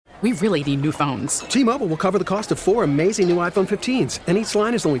We really need new phones. T-Mobile will cover the cost of 4 amazing new iPhone 15s, and each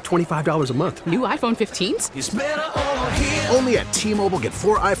line is only $25 a month. New iPhone 15s? It's better over here. Only at T-Mobile, get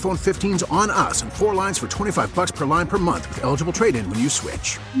 4 iPhone 15s on us and 4 lines for $25 per line per month with eligible trade-in when you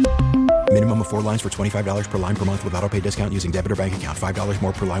switch. Minimum of 4 lines for $25 per line per month with autopay discount using debit or bank account. $5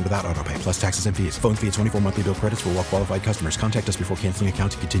 more per line without autopay, plus taxes and fees. Phone fee at 24 monthly bill credits for well-qualified customers. Contact us before canceling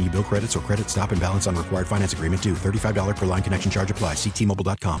account to continue bill credits or credit stop and balance on required finance agreement due. $35 per line connection charge applies. See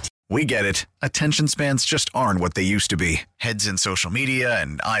T-Mobile.com. We get it. Attention spans just aren't what they used to be. Heads in social media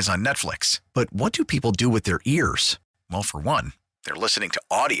and eyes on Netflix. But what do people do with their ears? Well, for one, they're listening to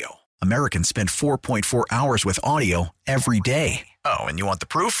audio. Americans spend 4.4 hours with audio every day. Oh, and you want the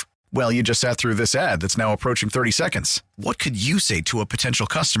proof? Well, you just sat through this ad that's now approaching 30 seconds. What could you say to a potential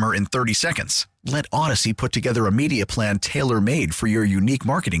customer in 30 seconds? Let Odyssey put together a media plan tailor-made for your unique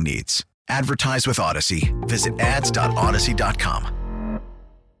marketing needs. Advertise with Odyssey. Visit ads.odyssey.com.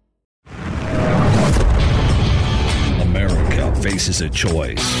 America faces a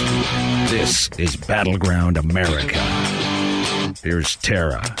choice. This is Battleground America. Here's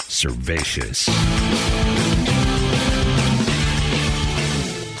Tara Servatius.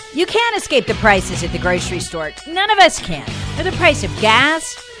 You can't escape the prices at the grocery store. None of us can. Or the price of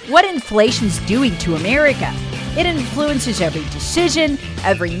gas. What inflation's doing to America. It influences every decision,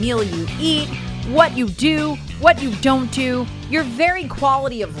 every meal you eat, what you do, what you don't do, your very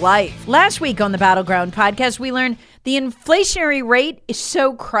quality of life. Last week on the Battleground podcast, we learned the inflationary rate is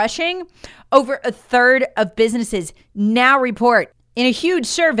so crushing. Over a third of businesses now report in a huge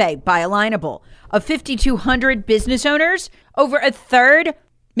survey by Alignable of 5,200 business owners, over a third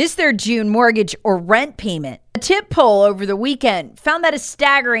missed their June mortgage or rent payment. A tip poll over the weekend found that a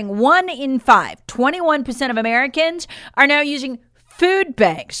staggering 1 in 5, 21% of Americans are now using food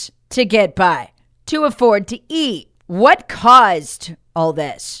banks to get by, to afford to eat. What caused all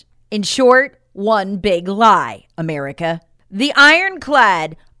this? In short, one big lie, America. The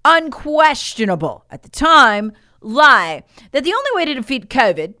ironclad, unquestionable at the time, lie that the only way to defeat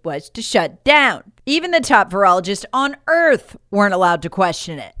COVID was to shut down. Even the top virologists on earth weren't allowed to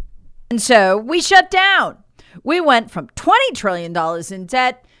question it. And so we shut down. We went from $20 trillion in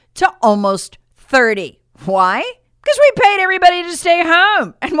debt to almost 30. Why? Because we paid everybody to stay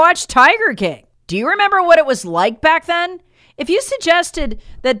home and watch Tiger King. Do you remember what it was like back then? If you suggested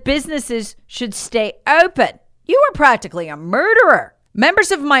that businesses should stay open, you were practically a murderer.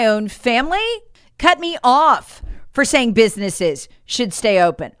 Members of my own family cut me off for saying businesses should stay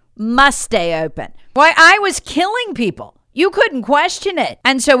open, must stay open. Why, I was killing people. You couldn't question it.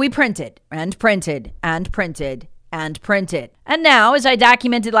 And so we printed and printed and printed and printed. And now, as I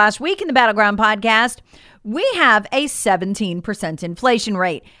documented last week in the Battleground podcast, we have a 17% inflation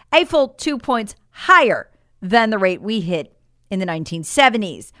rate, a full 2 points higher than the rate we hit in the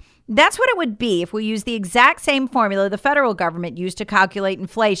 1970s. That's what it would be if we used the exact same formula the federal government used to calculate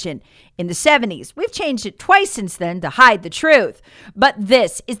inflation in the 70s. We've changed it twice since then to hide the truth. But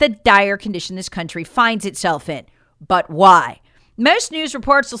this is the dire condition this country finds itself in. But why? Most news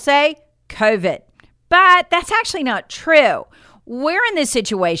reports will say COVID. But that's actually not true. We're in this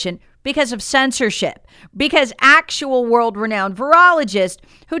situation because of censorship, because actual world-renowned virologists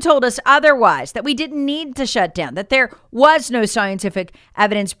who told us otherwise, that we didn't need to shut down, that there was no scientific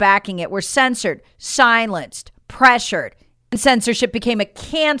evidence backing it, were censored, silenced, pressured. And censorship became a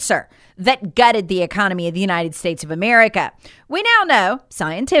cancer that gutted the economy of the United States of America. We now know,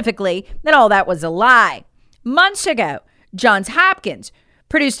 scientifically, that all that was a lie. Months ago, Johns Hopkins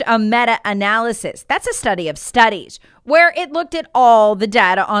produced a meta-analysis. That's a study of studies where it looked at all the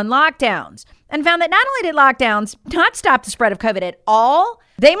data on lockdowns and found that not only did lockdowns not stop the spread of COVID at all,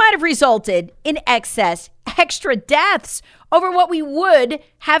 they might have resulted in extra deaths over what we would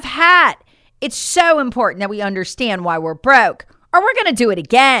have had. It's so important that we understand why we're broke, or we're going to do it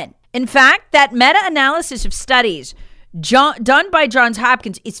again. In fact, that meta-analysis of studies done by Johns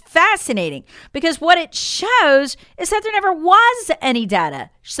Hopkins is fascinating because what it shows is that there never was any data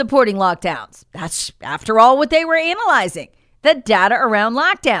supporting lockdowns. That's, after all, what they were analyzing, the data around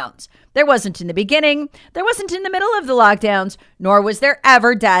lockdowns. There wasn't in the beginning, there wasn't in the middle of the lockdowns, nor was there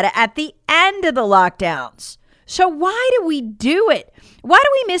ever data at the end of the lockdowns. So why do we do it? Why do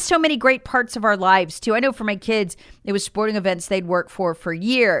we miss so many great parts of our lives too? I know for my kids, it was sporting events they'd worked for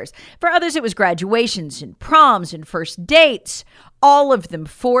years. For others, it was graduations and proms and first dates. All of them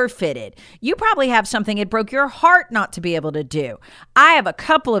forfeited. You probably have something it broke your heart not to be able to do. I have a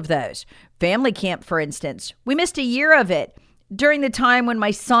couple of those. Family camp, for instance. We missed a year of it during the time when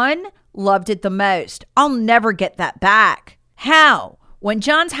my son loved it the most. I'll never get that back. How? When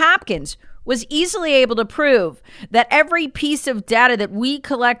Johns Hopkins was easily able to prove that every piece of data that we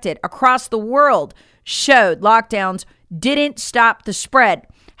collected across the world showed lockdowns didn't stop the spread.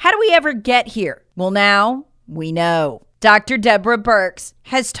 How do we ever get here? Well, now we know. Dr. Deborah Birx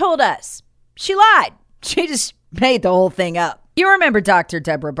has told us she lied. She just made the whole thing up. You remember Dr.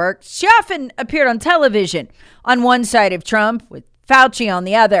 Deborah Birx. She often appeared on television on one side of Trump with Fauci on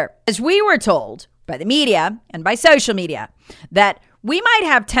the other. As we were told by the media and by social media that we might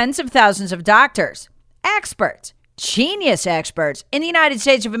have tens of thousands of doctors, experts, genius experts in the United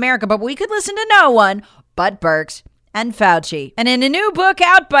States of America, but we could listen to no one but Birx and Fauci. And in a new book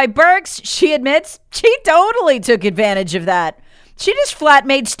out by Birx, she admits she totally took advantage of that. She just flat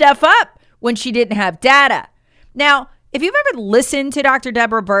made stuff up when she didn't have data. Now, if you've ever listened to Dr.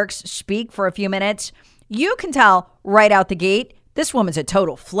 Deborah Birx speak for a few minutes, you can tell right out the gate, this woman's a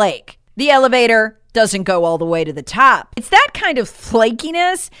total flake. The elevator doesn't go all the way to the top. It's that kind of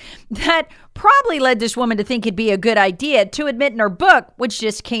flakiness that probably led this woman to think it'd be a good idea to admit in her book, which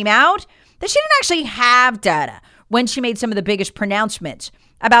just came out, that she didn't actually have data when she made some of the biggest pronouncements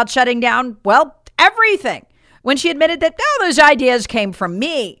about shutting down, well, everything. When she admitted that, oh, those ideas came from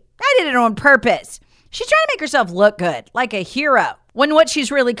me. I did it on purpose. She's trying to make herself look good, like a hero, when what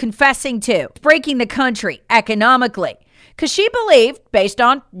she's really confessing to, breaking the country economically. Because she believed, based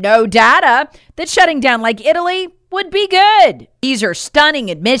on no data, that shutting down like Italy would be good. These are stunning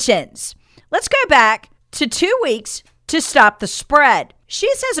admissions. Let's go back to 2 weeks to stop the spread.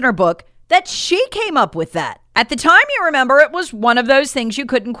 She says in her book that she came up with that. At the time, you remember, it was one of those things you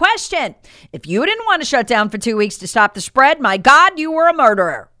couldn't question. If you didn't want to shut down for 2 weeks to stop the spread, my God, you were a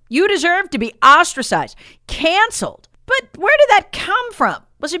murderer. You deserved to be ostracized, canceled. But where did that come from?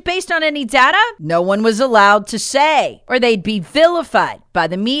 Was it based on any data? No one was allowed to say, or they'd be vilified by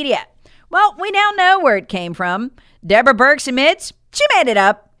the media. Well, we now know where it came from. Deborah Birx admits she made it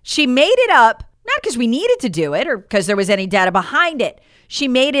up. She made it up, not because we needed to do it or because there was any data behind it. She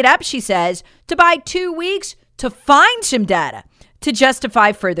made it up, she says, to buy 2 weeks to find some data to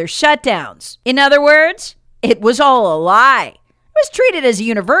justify further shutdowns. In other words, it was all a lie. It was treated as a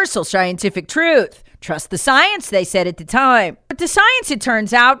universal scientific truth. Trust the science, they said at the time. But the science, it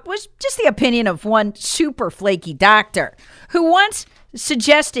turns out, was just the opinion of one super flaky doctor who once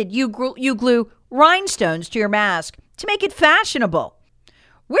suggested you glue rhinestones to your mask to make it fashionable.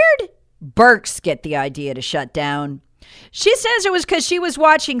 Where'd Birx get the idea to shut down? She says it was because she was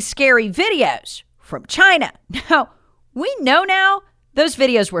watching scary videos from China. Now, we know now those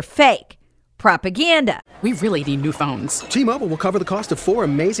videos were fake. Propaganda. We really need new phones. T-Mobile will cover the cost of 4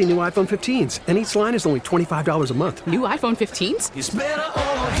 amazing new iPhone 15s, and each line is only $25 a month. New iPhone 15s? It's better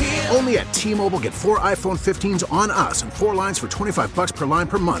over here. Only at T-Mobile, get 4 iPhone 15s on us and 4 lines for $25 per line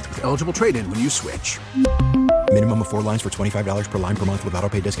per month with eligible trade-in when you switch. Minimum of 4 lines for $25 per line per month with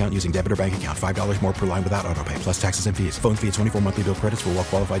autopay discount using debit or bank account. $5 more per line without autopay, plus taxes and fees. Phone fee at 24 monthly bill credits for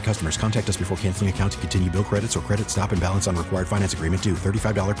well-qualified customers. Contact us before canceling account to continue bill credits or credit stop and balance on required finance agreement due.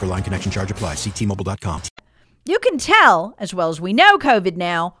 $35 per line connection charge applies. See T-Mobile.com. You can tell, as well as we know COVID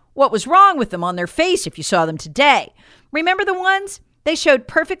now, what was wrong with them on their face if you saw them today. Remember the ones? They showed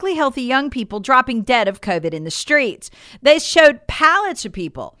perfectly healthy young people dropping dead of COVID in the streets. They showed pallets of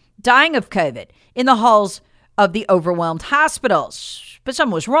people dying of COVID in the halls of the overwhelmed hospitals. But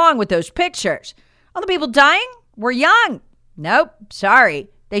something was wrong with those pictures. All the people dying were young. Nope, sorry,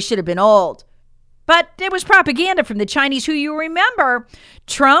 they should have been old. But it was propaganda from the Chinese, who you remember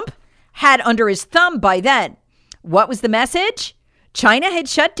Trump had under his thumb by then. What was the message? China had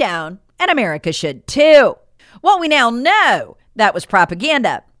shut down and America should too. Well, we now know that was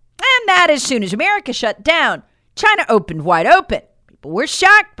propaganda. And that as soon as America shut down, China opened wide open. People were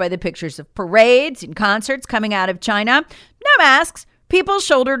shocked by the pictures of parades and concerts coming out of China. No masks, people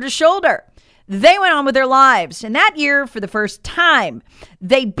shoulder to shoulder. They went on with their lives. And that year, for the first time,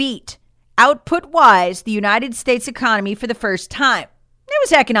 they beat, output-wise, the United States economy for the first time. It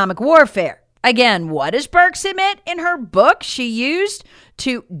was economic warfare. Again, what does Birx admit in her book she used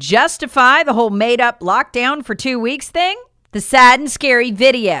to justify the whole made-up lockdown for 2 weeks thing? The sad and scary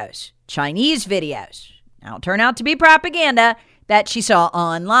videos, Chinese videos, now turn out to be propaganda that she saw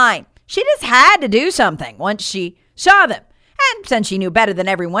online. She just had to do something once she saw them. And since she knew better than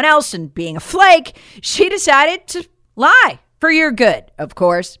everyone else and being a flake, she decided to lie. For your good, of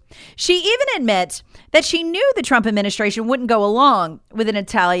course. She even admits that she knew the Trump administration wouldn't go along with an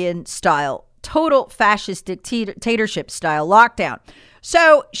Italian-style, total fascist dictatorship-style lockdown.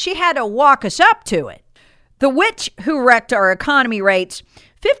 So she had to walk us up to it. The witch who wrecked our economy rates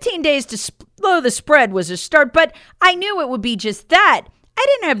 15 days to slow the spread was a start, but I knew it would be just that. I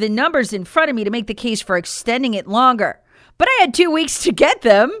didn't have the numbers in front of me to make the case for extending it longer, but I had 2 weeks to get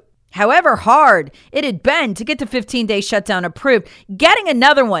them. However hard it had been to get the 15-day shutdown approved, getting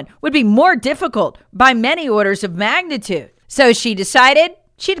another one would be more difficult by many orders of magnitude. So she decided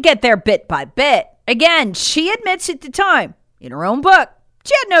she'd get there bit by bit. Again, she admits at the time, in her own book,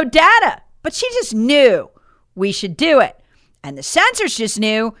 she had no data, but she just knew we should do it. And the censors just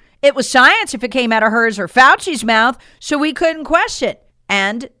knew it was science if it came out of hers or Fauci's mouth, so we couldn't question.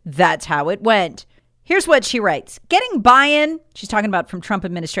 And that's how it went. Here's what she writes. Getting buy-in, she's talking about from Trump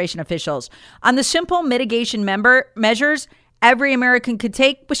administration officials, on the simple mitigation measures every American could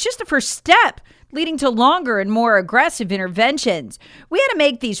take was just the first step, leading to longer and more aggressive interventions. We had to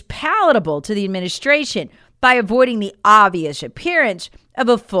make these palatable to the administration by avoiding the obvious appearance of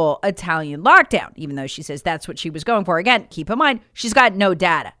a full Italian lockdown, even though she says that's what she was going for. Again, keep in mind, she's got no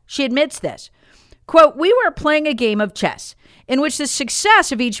data. She admits this. Quote, we were playing a game of chess in which the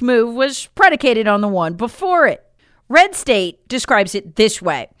success of each move was predicated on the one before it. Red State describes it this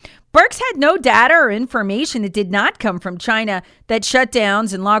way. Birx had no data or information that did not come from China that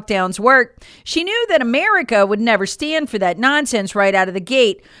shutdowns and lockdowns work. She knew that America would never stand for that nonsense right out of the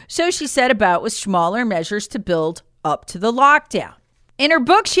gate, so she set about with smaller measures to build up to the lockdown. In her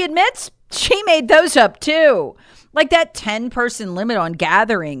book, she admits she made those up too, like that 10-person limit on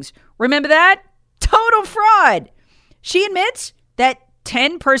gatherings. Remember that? Total fraud. She admits that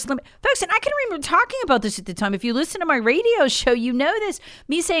 10-person limit. Folks, and I can remember talking about this at the time. If you listen to my radio show, you know this.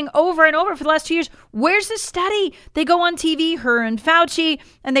 Me saying over and over for the last 2 years, where's the study? They go on TV, her and Fauci,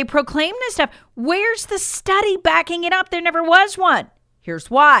 and they proclaim this stuff. Where's the study backing it up? There never was one. Here's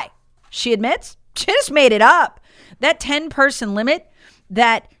why. She admits she just made it up. That 10-person limit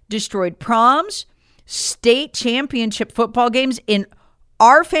that destroyed proms, state championship football games, in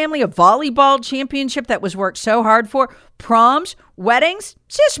our family, a volleyball championship that was worked so hard for, proms, weddings,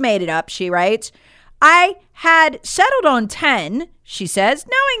 just made it up, she writes. I had settled on 10, she says,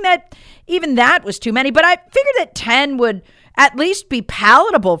 knowing that even that was too many, but I figured that 10 would at least be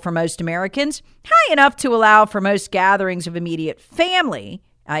palatable for most Americans, high enough to allow for most gatherings of immediate family,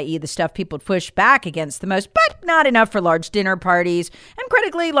 i.e. the stuff people push back against the most, but not enough for large dinner parties and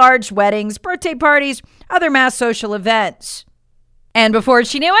critically large weddings, birthday parties, other mass social events. And before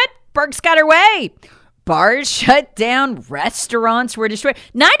she knew it, Birx got her way. Bars shut down, restaurants were destroyed,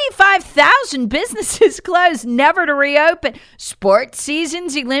 95,000 businesses closed, never to reopen, sports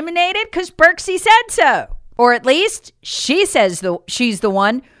seasons eliminated because Birxie said so. Or at least she says she's the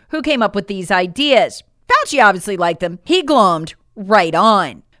one who came up with these ideas. Fauci obviously liked them. He glommed right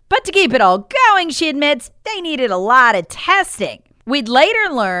on. But to keep it all going, she admits they needed a lot of testing. We'd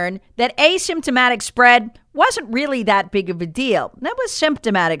later learn that asymptomatic spread wasn't really that big of a deal. That was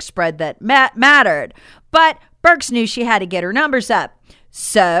symptomatic spread that mattered. But Birx knew she had to get her numbers up.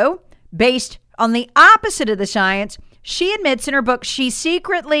 So, based on the opposite of the science, she admits in her book she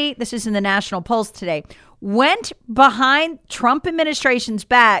secretly, this is in the National Pulse today, went behind Trump administration's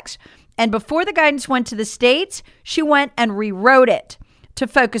backs. And before the guidance went to the states, she went and rewrote it to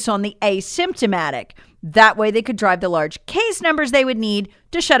focus on the asymptomatic. That way they could drive the large case numbers they would need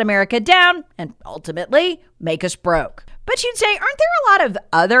to shut America down and ultimately make us broke. But you'd say, aren't there a lot of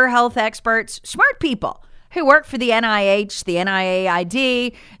other health experts, smart people, who work for the NIH, the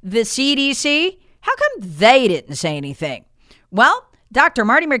NIAID, the CDC? How come they didn't say anything? Well, Dr.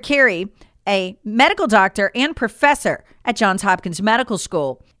 Marty Makary, a medical doctor and professor at Johns Hopkins Medical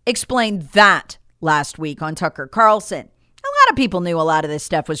School, explained that last week on Tucker Carlson. A lot of people knew a lot of this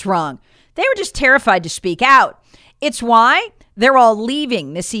stuff was wrong. They were just terrified to speak out. It's why they're all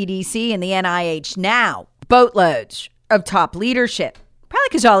leaving the CDC and the NIH now. Boatloads of top leadership. Probably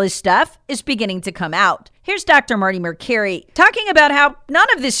because all this stuff is beginning to come out. Here's Dr. Marty Makary talking about how none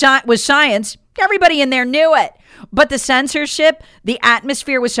of this was science. Everybody in there knew it. But the censorship, the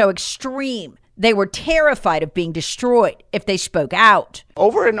atmosphere was so extreme. They were terrified of being destroyed if they spoke out.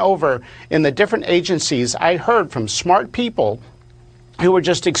 Over and over in the different agencies, I heard from smart people who were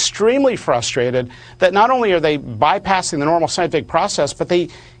just extremely frustrated that not only are they bypassing the normal scientific process, but you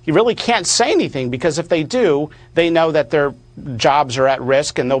really can't say anything, because if they do, they know that their jobs are at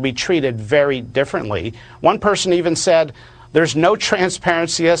risk and they'll be treated very differently. One person even said, there's no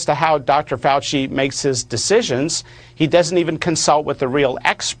transparency as to how Dr. Fauci makes his decisions. He doesn't even consult with the real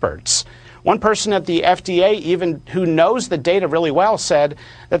experts. One person at the FDA, even who knows the data really well, said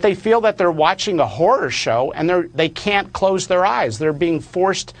that they feel that they're watching a horror show and they can't close their eyes. They're being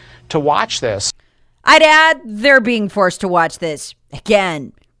forced to watch this. I'd add they're being forced to watch this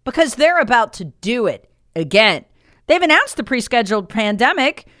again because they're about to do it again. They've announced the pre-scheduled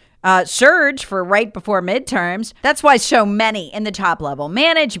pandemic surge for right before midterms. That's why so many in the top-level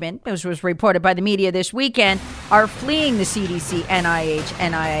management, as was reported by the media this weekend, are fleeing the CDC, NIH,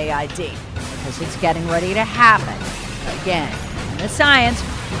 NIAID, because it's getting ready to happen. Again, the science,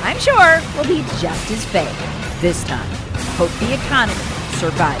 I'm sure, will be just as fake this time. Hope the economy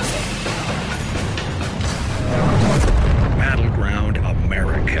survives it. Battleground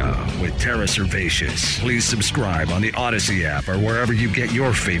America with Tara Servatius. Please subscribe on the Odyssey app or wherever you get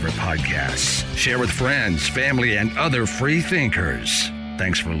your favorite podcasts. Share with friends, family, and other free thinkers.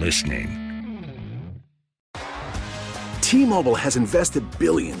 Thanks for listening. T-Mobile has invested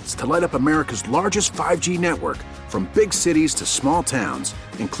billions to light up America's largest 5G network, from big cities to small towns,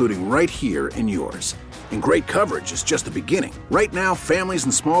 including right here in yours. And great coverage is just the beginning. Right now, families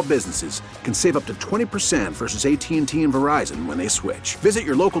and small businesses can save up to 20% versus AT&T and Verizon when they switch. Visit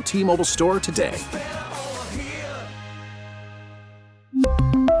your local T-Mobile store today.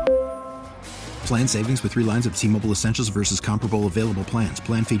 Plan savings with 3 lines of T-Mobile Essentials versus comparable available plans.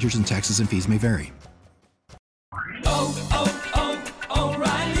 Plan features and taxes and fees may vary.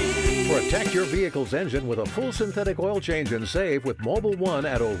 Protect your vehicle's engine with a full synthetic oil change and save with Mobil 1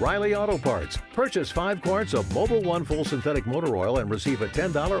 at O'Reilly Auto Parts. Purchase 5 quarts of Mobil 1 full synthetic motor oil and receive a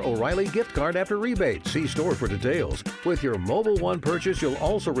 $10 O'Reilly gift card after rebate. See store for details. With your Mobil 1 purchase, you'll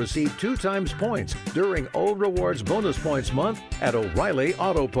also receive 2 times points during O Rewards Bonus Points Month at O'Reilly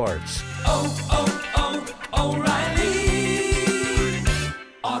Auto Parts. O'Reilly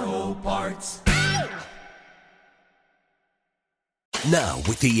Auto Parts. Now,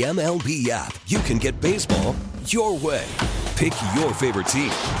 with the MLB app, you can get baseball your way. Pick your favorite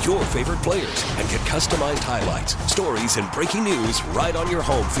team, your favorite players, and get customized highlights, stories, and breaking news right on your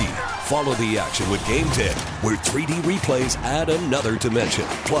home feed. Follow the action with Game Tip, where 3D replays add another dimension.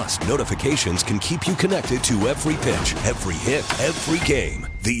 Plus, notifications can keep you connected to every pitch, every hit, every game.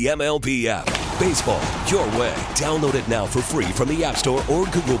 The MLB app. Baseball your way. Download it now for free from the App Store or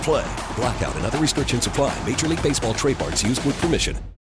Google Play. Blackout and other restrictions apply. Major League Baseball trademarks used with permission.